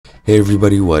Hey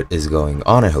everybody, what is going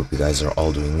on? I hope you guys are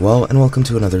all doing well, and welcome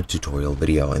to another tutorial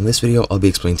video. In this video, I'll be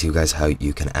explaining to you guys how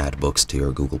you can add books to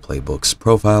your Google Play Books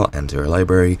profile and to your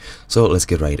library. So let's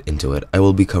get right into it. I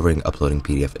will be covering uploading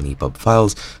PDF and EPUB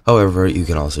files. However, you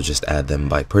can also just add them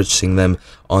by purchasing them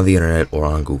on the internet or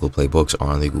on Google Play Books or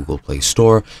on the Google Play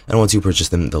Store. And once you purchase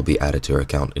them, they'll be added to your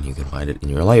account and you can find it in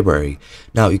your library.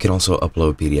 Now, you can also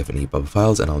upload PDF and EPUB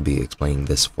files, and I'll be explaining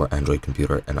this for Android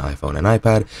computer and iPhone and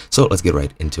iPad. So let's get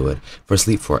right into it.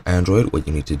 Firstly, for Android, what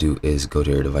you need to do is go to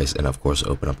your device and of course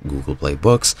open up Google Play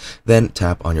Books, then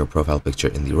tap on your profile picture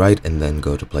in the right and then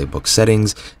go to Play Book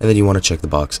settings, and then you want to check the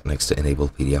box next to enable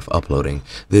PDF uploading.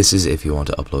 This is if you want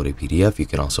to upload a PDF. You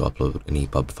can also upload an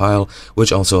EPUB file,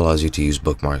 which also allows you to use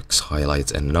bookmarks,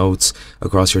 highlights, and notes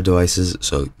across your devices,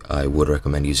 so I would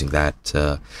recommend using that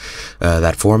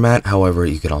format. However,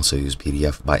 you can also use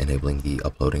PDF by enabling the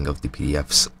uploading of the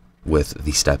PDFs with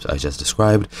the steps I just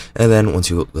described. And then once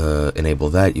you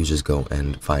enable that, you just go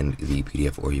and find the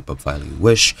PDF or EPUB file you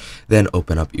wish, then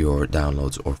open up your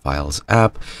Downloads or Files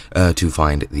app to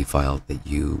find the file that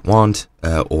you want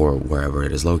or wherever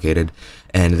it is located,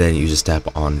 and then you just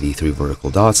tap on the three vertical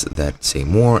dots that say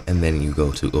More, and then you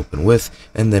go to Open With,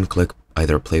 and then click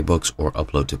either Playbooks or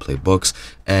Upload to Playbooks,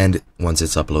 and once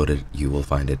it's uploaded, you will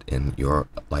find it in your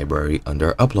library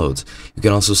under Uploads. You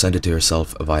can also send it to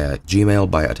yourself via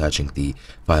Gmail by attaching the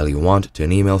file you want to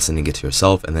an email, sending it to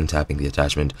yourself, and then tapping the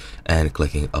attachment and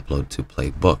clicking Upload to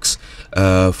Playbooks.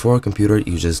 For a computer,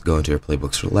 you just go into your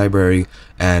Playbooks library,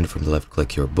 and from the left,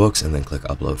 click your books, and then click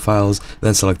Upload Files,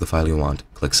 then select the file you want,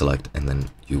 click Select, and then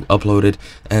you upload it.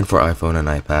 And for iPhone and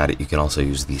iPad, you can also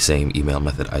use the same email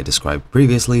method I described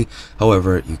previously.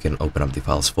 However, you can open up the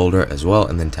Files folder as well,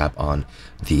 and then tap on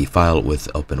the file with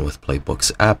Open with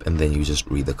Playbooks app, and then you just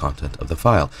read the content of the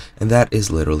file. And that is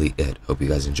literally it. Hope you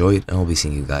guys enjoyed, and I'll be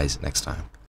seeing you guys next time.